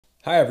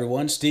Hi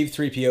everyone,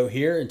 Steve3pO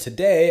here, and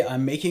today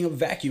I'm making a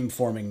vacuum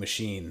forming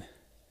machine.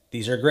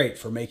 These are great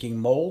for making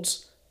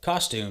molds,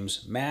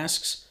 costumes,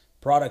 masks,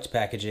 product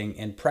packaging,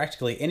 and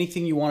practically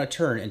anything you want to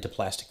turn into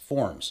plastic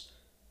forms.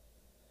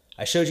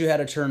 I showed you how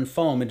to turn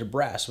foam into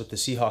brass with the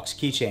Seahawks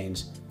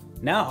keychains.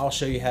 Now I'll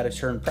show you how to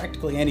turn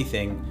practically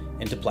anything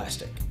into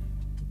plastic.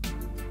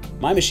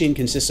 My machine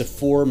consists of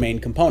four main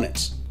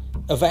components: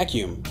 a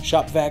vacuum,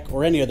 shop vac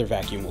or any other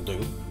vacuum will do,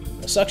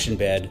 a suction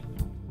bed,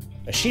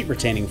 a sheet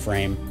retaining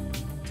frame,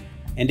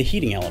 and a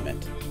heating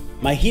element.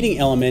 My heating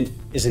element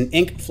is an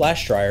ink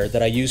flash dryer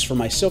that I use for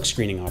my silk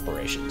screening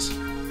operations.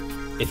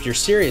 If you're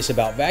serious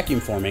about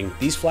vacuum forming,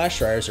 these flash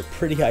dryers are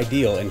pretty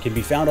ideal and can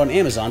be found on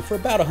Amazon for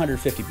about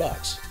 150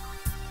 bucks.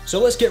 So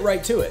let's get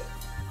right to it.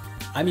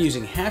 I'm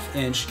using 1/2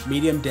 inch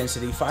medium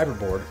density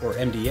fiberboard or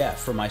MDF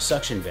for my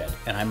suction bed,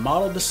 and I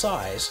modeled the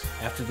size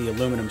after the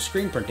aluminum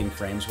screen printing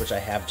frames which I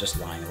have just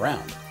lying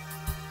around.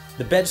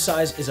 The bed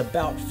size is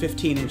about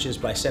 15 inches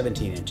by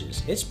 17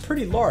 inches. It's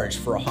pretty large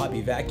for a hobby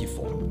vacuum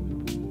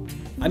form.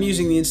 I'm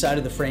using the inside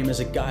of the frame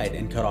as a guide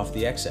and cut off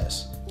the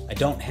excess. I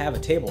don't have a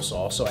table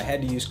saw, so I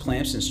had to use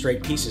clamps and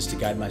straight pieces to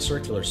guide my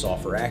circular saw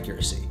for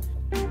accuracy.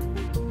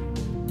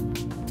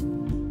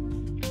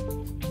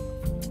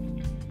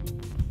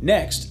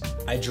 Next,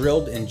 I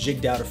drilled and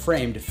jigged out a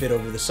frame to fit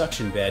over the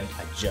suction bed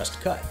I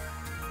just cut.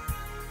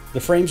 The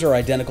frames are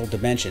identical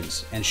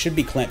dimensions and should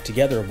be clamped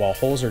together while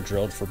holes are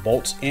drilled for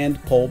bolts and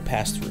pole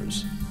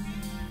pass-throughs.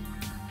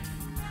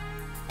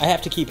 I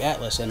have to keep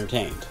Atlas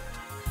entertained.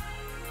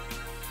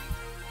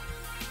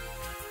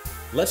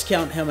 Let's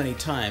count how many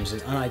times an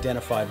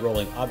unidentified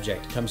rolling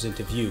object comes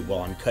into view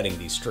while I'm cutting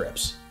these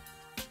strips.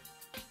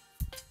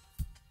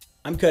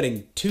 I'm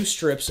cutting 2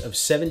 strips of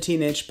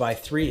 17 inch by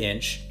 3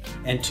 inch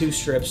and 2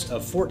 strips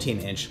of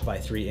 14 inch by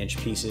 3 inch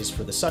pieces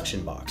for the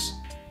suction box.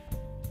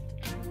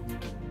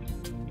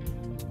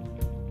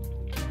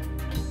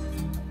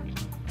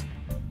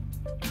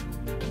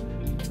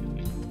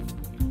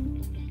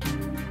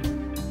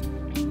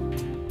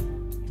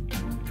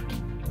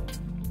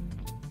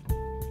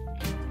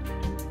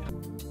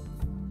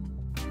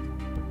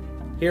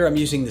 Here I'm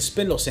using the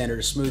spindle sander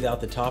to smooth out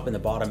the top and the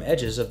bottom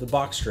edges of the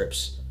box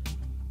strips.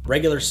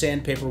 Regular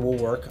sandpaper will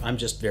work, I'm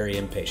just very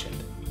impatient.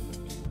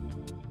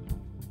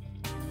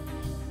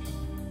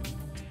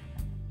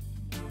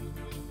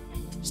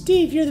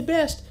 Steve, you're the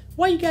best.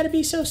 Why you gotta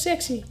be so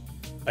sexy?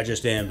 I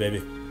just am,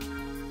 baby.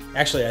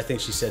 Actually, I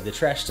think she said the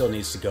trash still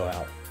needs to go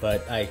out,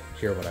 but I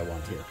hear what I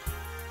want to hear.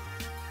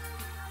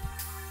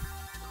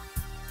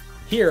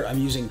 Here, I'm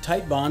using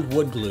tight bond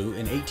wood glue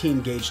and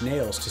 18 gauge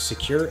nails to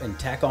secure and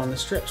tack on the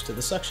strips to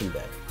the suction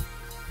bed.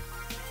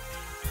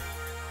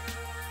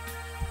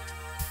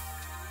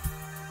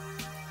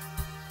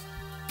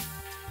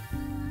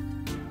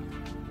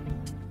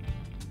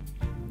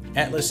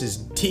 Atlas is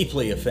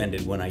deeply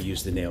offended when I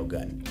use the nail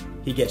gun.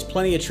 He gets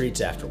plenty of treats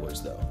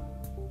afterwards, though.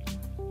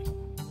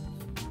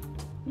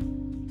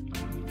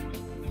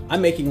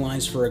 I'm making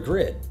lines for a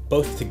grid,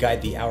 both to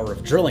guide the hour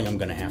of drilling I'm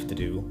gonna have to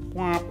do,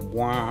 wah,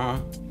 wah,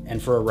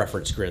 and for a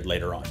reference grid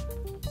later on.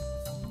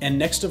 And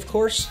next, of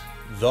course,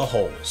 the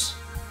holes.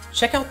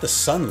 Check out the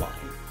sun line.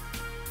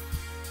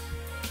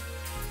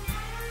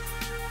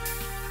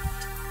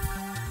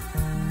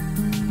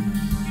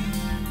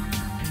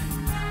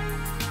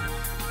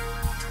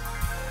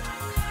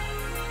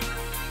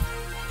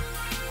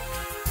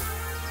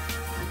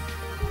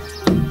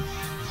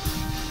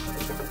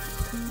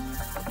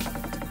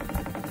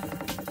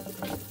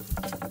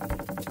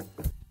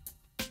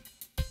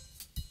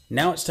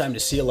 Now it's time to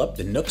seal up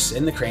the nooks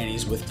and the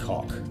crannies with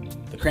caulk.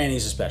 The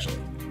crannies especially.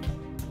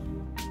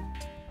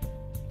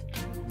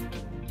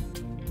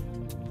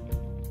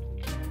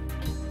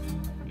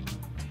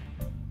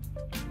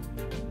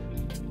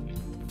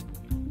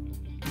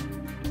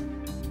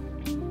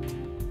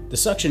 The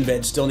suction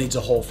bed still needs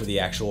a hole for the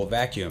actual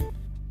vacuum.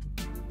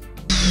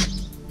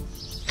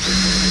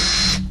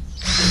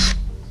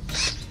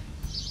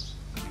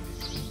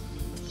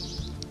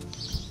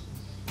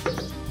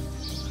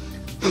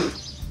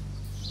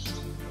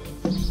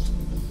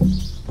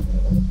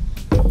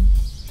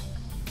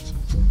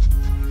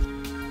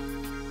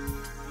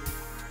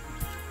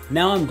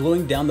 Now I'm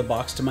gluing down the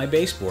box to my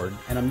baseboard,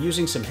 and I'm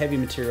using some heavy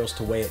materials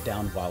to weigh it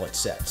down while it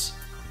sets.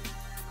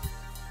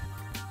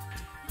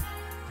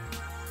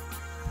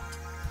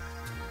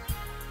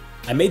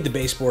 I made the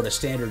baseboard a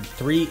standard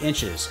 3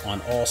 inches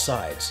on all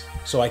sides,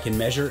 so I can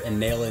measure and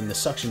nail in the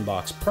suction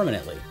box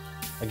permanently.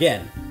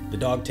 Again, the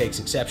dog takes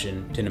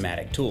exception to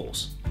pneumatic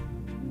tools.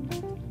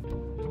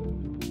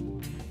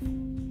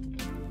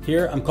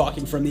 Here I'm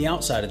caulking from the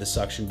outside of the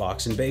suction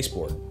box and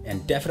baseboard,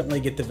 and definitely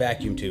get the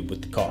vacuum tube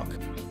with the caulk.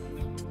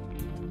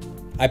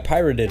 I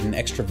pirated an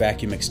extra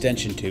vacuum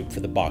extension tube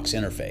for the box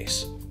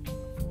interface.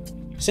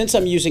 Since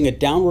I'm using a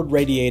downward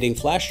radiating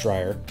flash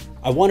dryer,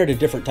 I wanted a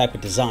different type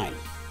of design.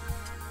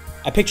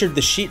 I pictured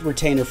the sheet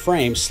retainer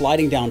frame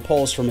sliding down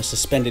poles from a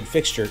suspended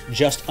fixture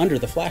just under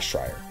the flash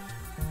dryer.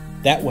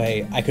 That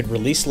way I could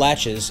release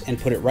latches and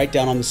put it right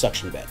down on the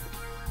suction bed.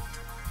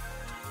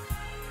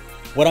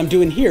 What I'm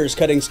doing here is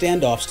cutting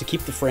standoffs to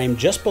keep the frame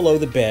just below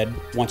the bed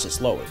once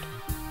it's lowered.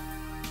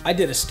 I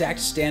did a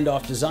stacked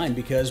standoff design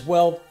because,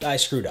 well, I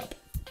screwed up.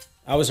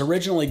 I was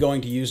originally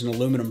going to use an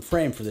aluminum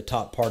frame for the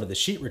top part of the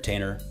sheet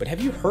retainer, but have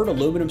you heard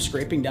aluminum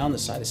scraping down the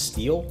side of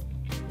steel?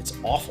 It's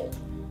awful.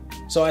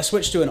 So I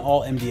switched to an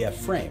all MDF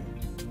frame.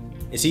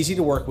 It's easy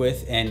to work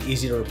with and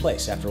easy to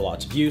replace after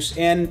lots of use,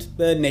 and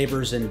the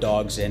neighbors and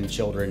dogs and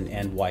children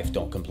and wife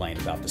don't complain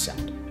about the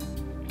sound.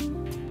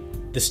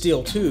 The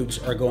steel tubes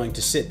are going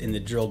to sit in the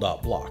drilled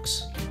out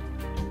blocks.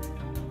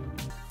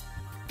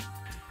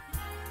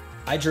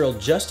 I drilled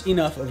just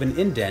enough of an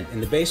indent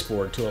in the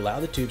baseboard to allow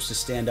the tubes to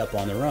stand up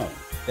on their own.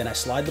 Then I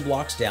slide the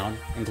blocks down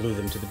and glue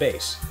them to the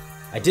base.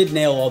 I did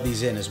nail all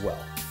these in as well.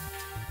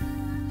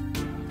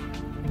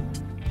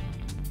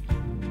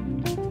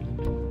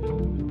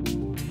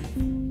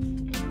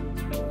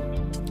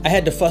 I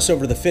had to fuss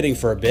over the fitting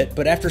for a bit,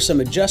 but after some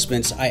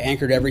adjustments, I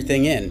anchored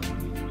everything in.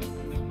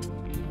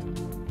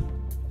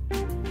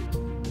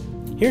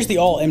 Here's the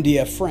all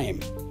MDF frame.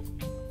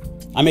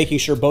 I'm making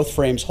sure both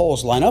frames'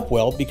 holes line up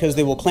well because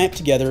they will clamp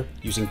together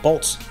using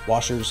bolts,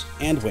 washers,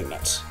 and wing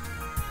nuts.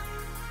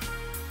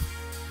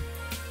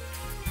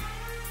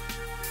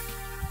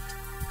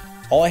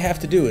 All I have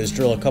to do is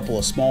drill a couple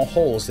of small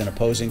holes in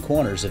opposing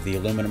corners of the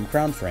aluminum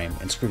crown frame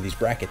and screw these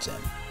brackets in.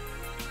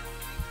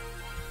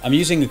 I'm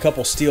using a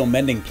couple steel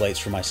mending plates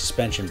for my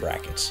suspension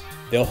brackets.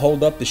 They'll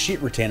hold up the sheet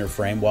retainer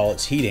frame while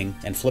it's heating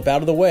and flip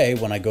out of the way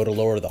when I go to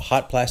lower the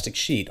hot plastic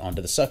sheet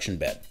onto the suction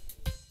bed.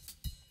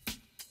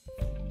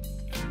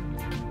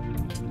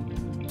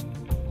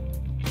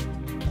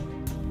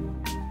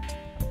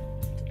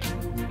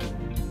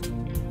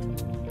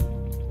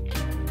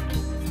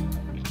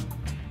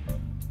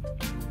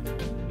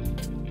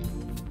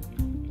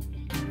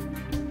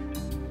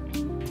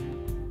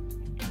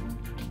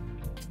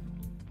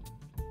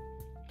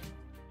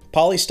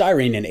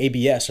 Polystyrene and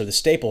ABS are the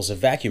staples of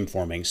vacuum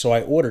forming, so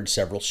I ordered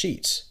several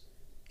sheets.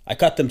 I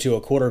cut them to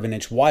 1/4 of an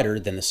inch wider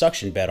than the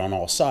suction bed on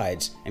all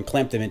sides and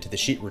clamped them into the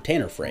sheet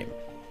retainer frame.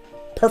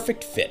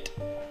 Perfect fit.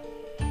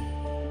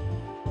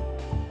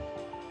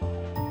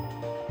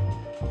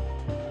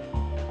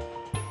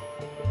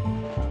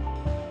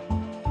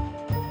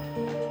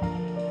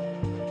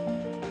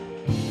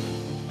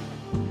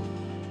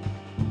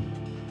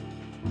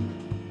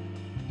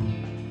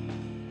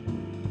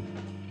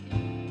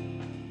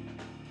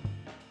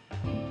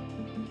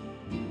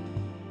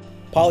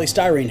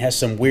 Polystyrene has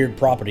some weird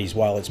properties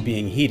while it's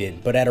being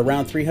heated, but at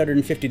around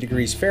 350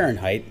 degrees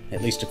Fahrenheit,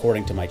 at least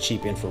according to my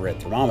cheap infrared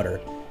thermometer,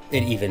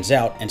 it evens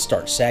out and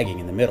starts sagging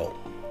in the middle.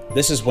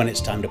 This is when it's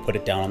time to put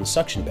it down on the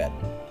suction bed.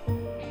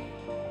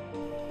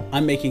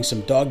 I'm making some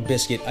dog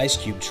biscuit ice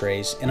cube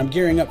trays, and I'm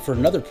gearing up for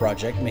another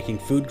project making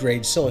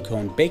food-grade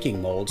silicone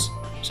baking molds,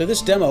 so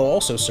this demo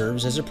also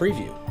serves as a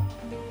preview.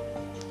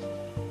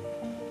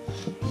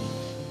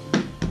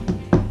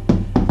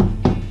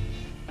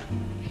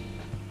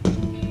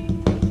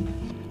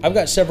 I've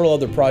got several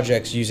other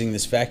projects using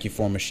this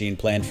vacuum machine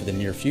planned for the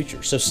near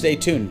future, so stay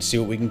tuned to see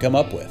what we can come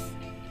up with.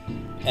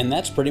 And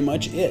that's pretty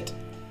much it.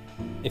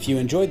 If you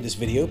enjoyed this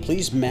video,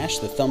 please mash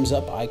the thumbs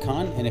up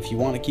icon, and if you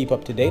want to keep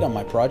up to date on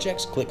my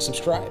projects, click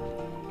subscribe.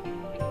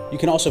 You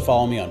can also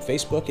follow me on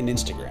Facebook and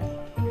Instagram.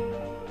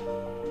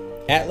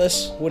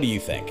 Atlas, what do you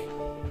think?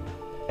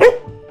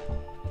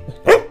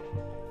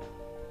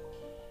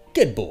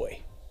 Good boy.